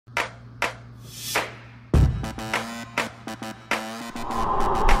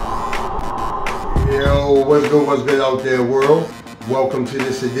Yo, what's good out there, world? Welcome to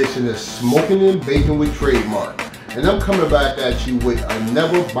this edition of Smoking and Baking with Trademark. And I'm coming back at you with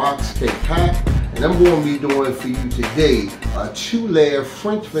another box cake hack. And I'm going to be doing for you today a 2-layer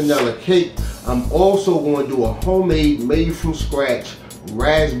French vanilla cake. I'm also going to do a homemade, made from scratch,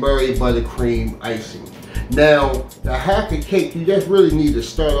 raspberry buttercream icing. Now, the hack of cake, you just really need to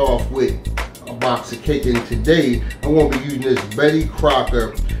start off with a box of cake. And today, I'm going to be using this Betty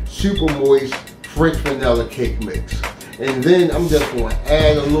Crocker Super Moist French Vanilla Cake Mix. And then I'm just going to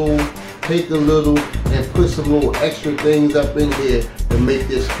add a little, take a little, and put some little extra things up in here to make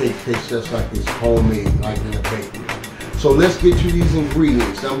this cake taste just like it's homemade, like in a bakery. So let's get to these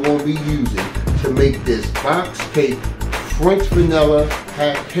ingredients I'm going to be using to make this box cake French vanilla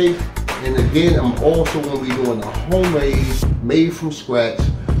hack cake. And again, I'm also going to be doing a homemade, made from scratch,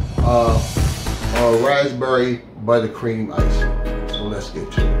 raspberry buttercream icing. So let's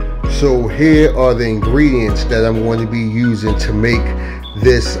get to it. So here are the ingredients that I'm going to be using to make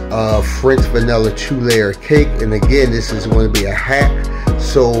this French vanilla 2-layer cake. And again, this is going to be a hack.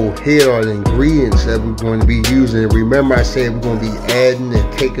 So here are the ingredients that we're going to be using. And remember, I said we're going to be adding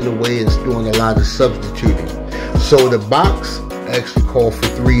and taking away and doing a lot of substituting. So the box actually called for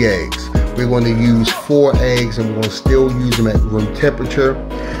 3 eggs. We're going to use 4 eggs, and we're going to still use them at room temperature.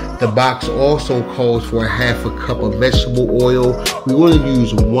 The box also calls for a half a cup of vegetable oil. We're going to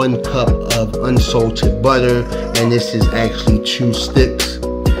use 1 cup of unsalted butter, and this is actually 2 sticks.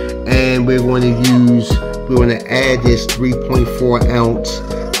 And we're going to add this 3.4 ounce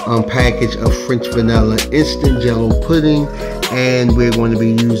package of French vanilla instant jello pudding, and we're going to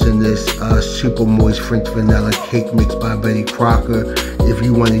be using this super moist French vanilla cake mix by Betty Crocker. If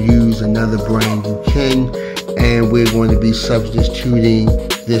you want to use another brand, you can. And we're going to be substituting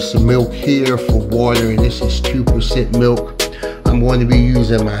this milk here for water, and this is 2% milk. I'm going to be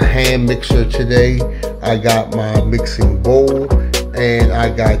using my hand mixer today. I got my mixing bowl, and I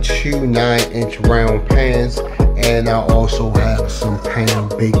got 2 9-inch round pans, and I also have some pan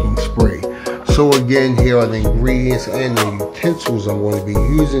baking spray. So again, here are the ingredients and the utensils I'm going to be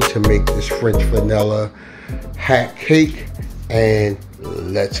using to make this French vanilla hack cake, and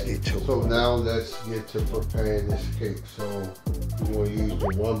let's get to it. So now let's get to preparing this cake. So we're going to use the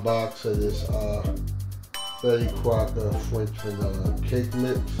 1 box of this Betty Crocker French vanilla cake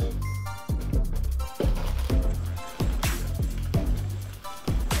mix.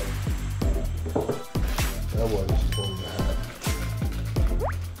 That wasn't supposed to happen.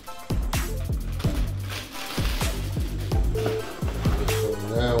 So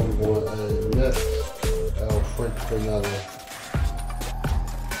now we're going to add next our French vanilla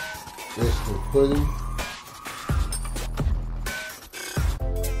instant pudding.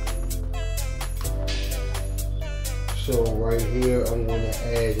 So right here, I'm going to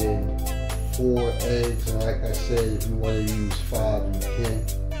add in 4 eggs, and like I said, if you want to use 5, you can.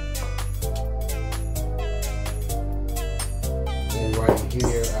 And right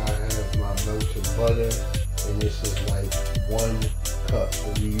here, I have my melted butter, and this is like 1 cup.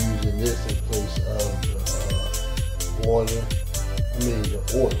 We'll be using this in place of the water. The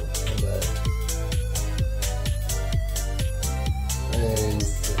oil. And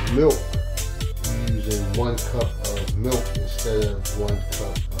the milk, we're using 1 cup of milk instead of 1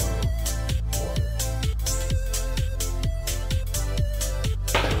 cup of water.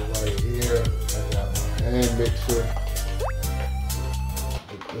 And right here, I got my hand mixer.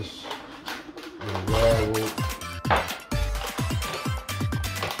 Put this in the rag.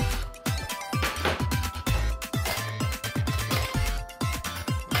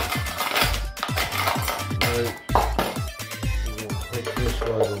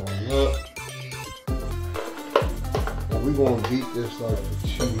 We're going to beat this like for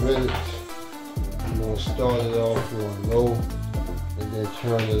 2 minutes. We're going to start it off on low and then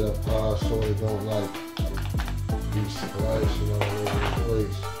turn it up high so it don't like be splashing all over the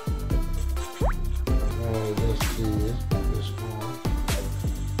place. Let's see, let's put this on.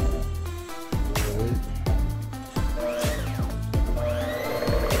 Alright.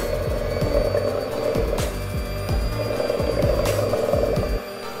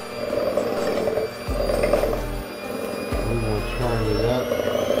 Turn it up.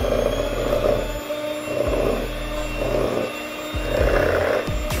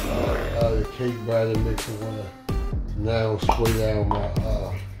 The cake batter mixer gonna now spray down my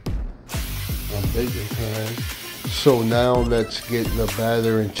baking pan. So now let's get the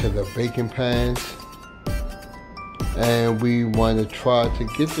batter into the baking pans, and we want to try to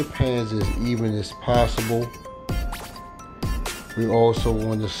get the pans as even as possible. We also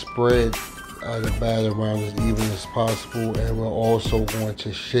want to spread the batter around as even as possible, and we're also going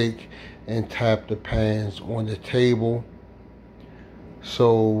to shake and tap the pans on the table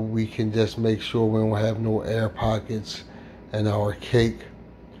so we can just make sure we don't have no air pockets in our cake.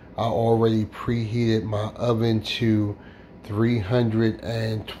 I already preheated my oven to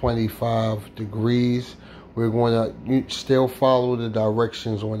 325 degrees. We're going to still follow the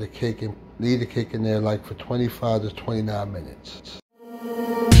directions on the cake and leave the cake in there like for 25 to 29 minutes.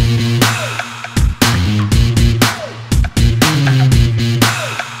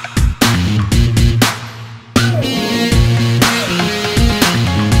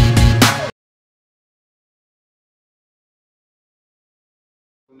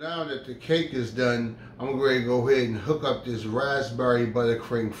 Now that the cake is done, I'm going to go ahead and hook up this raspberry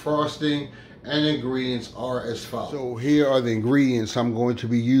buttercream frosting, and the ingredients are as follows. So here are the ingredients I'm going to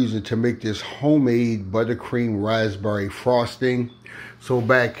be using to make this homemade buttercream raspberry frosting. So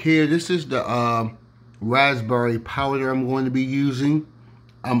back here, this is the raspberry powder I'm going to be using.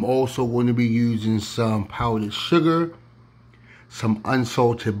 I'm also going to be using some powdered sugar, some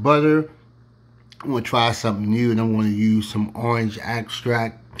unsalted butter. I'm going to try something new, and I'm going to use some orange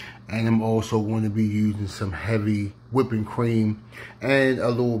extract, and I'm also going to be using some heavy whipping cream and a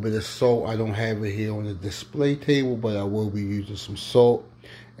little bit of salt. I don't have it here on the display table, but I will be using some salt,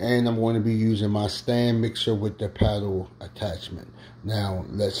 and I'm going to be using my stand mixer with the paddle attachment. Now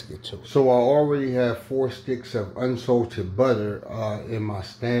let's get to it. So I already have 4 sticks of unsalted butter in my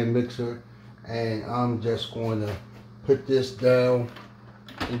stand mixer, and I'm just going to put this down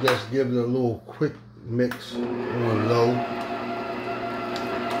and just give it a little quick mix on low.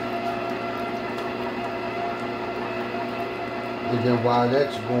 And then while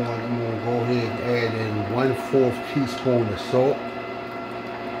that's going, I'm going to go ahead and add in 1/4 teaspoon of salt.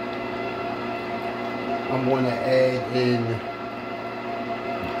 I'm going to add in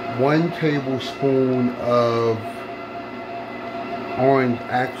 1 tablespoon of orange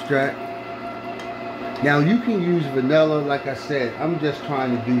extract. Now you can use vanilla, like I said, I'm just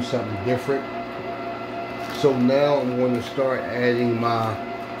trying to do something different. So now I'm going to start adding my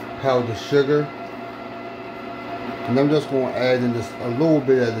powdered sugar. And I'm just going to add in this a little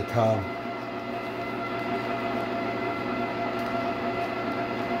bit at a time.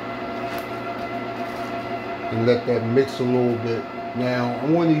 And let that mix a little bit. Now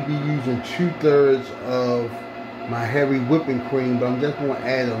I'm going to be using 2/3 of my heavy whipping cream, but I'm just going to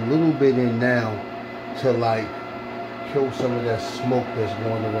add a little bit in now to like kill some of that smoke that's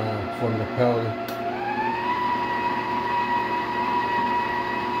going around from the powder.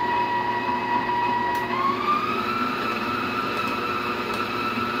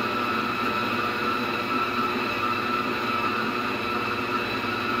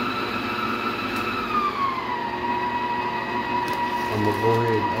 I'm gonna go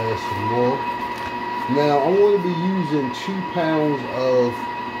ahead and add some more. Now I'm going to be using 2 pounds of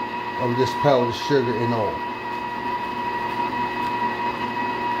this powdered sugar in all.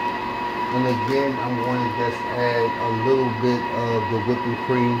 And again, I'm going to just add a little bit of the whipping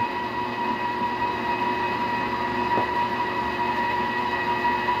cream.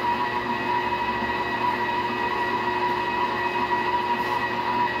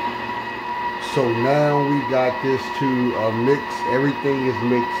 So now we got this to mix. Everything is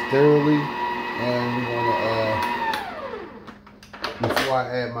mixed thoroughly. And we're going to, before I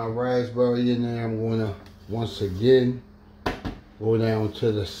add my raspberry in there, I'm going to once again go down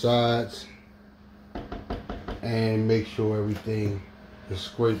to the sides and make sure everything is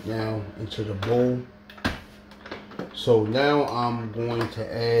scraped down into the bowl. So now I'm going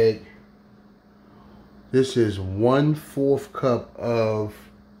to add, this is 1/4 cup of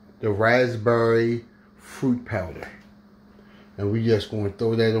the raspberry fruit powder. And we just going to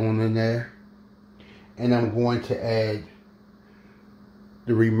throw that on in there. And I'm going to add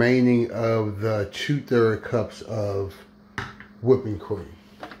the remaining of the 2/3 cups of whipping cream.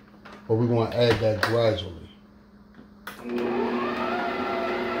 But we're going to add that gradually.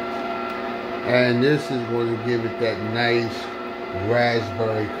 And this is going to give it that nice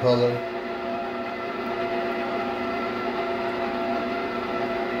raspberry color.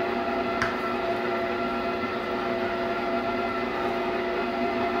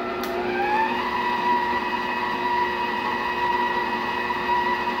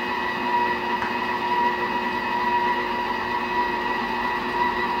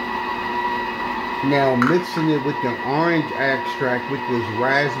 Now mixing it with the orange extract with this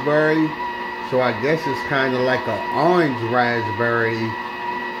raspberry, so I guess it's kind of like an orange raspberry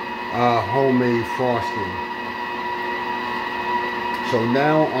homemade frosting. So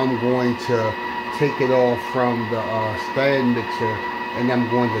now I'm going to take it off from the stand mixer, and I'm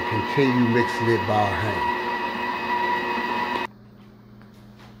going to continue mixing it by hand.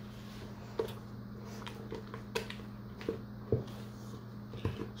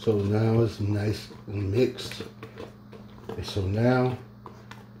 So now it's nice and mixed. And so now,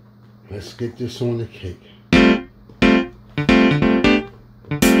 let's get this on the cake.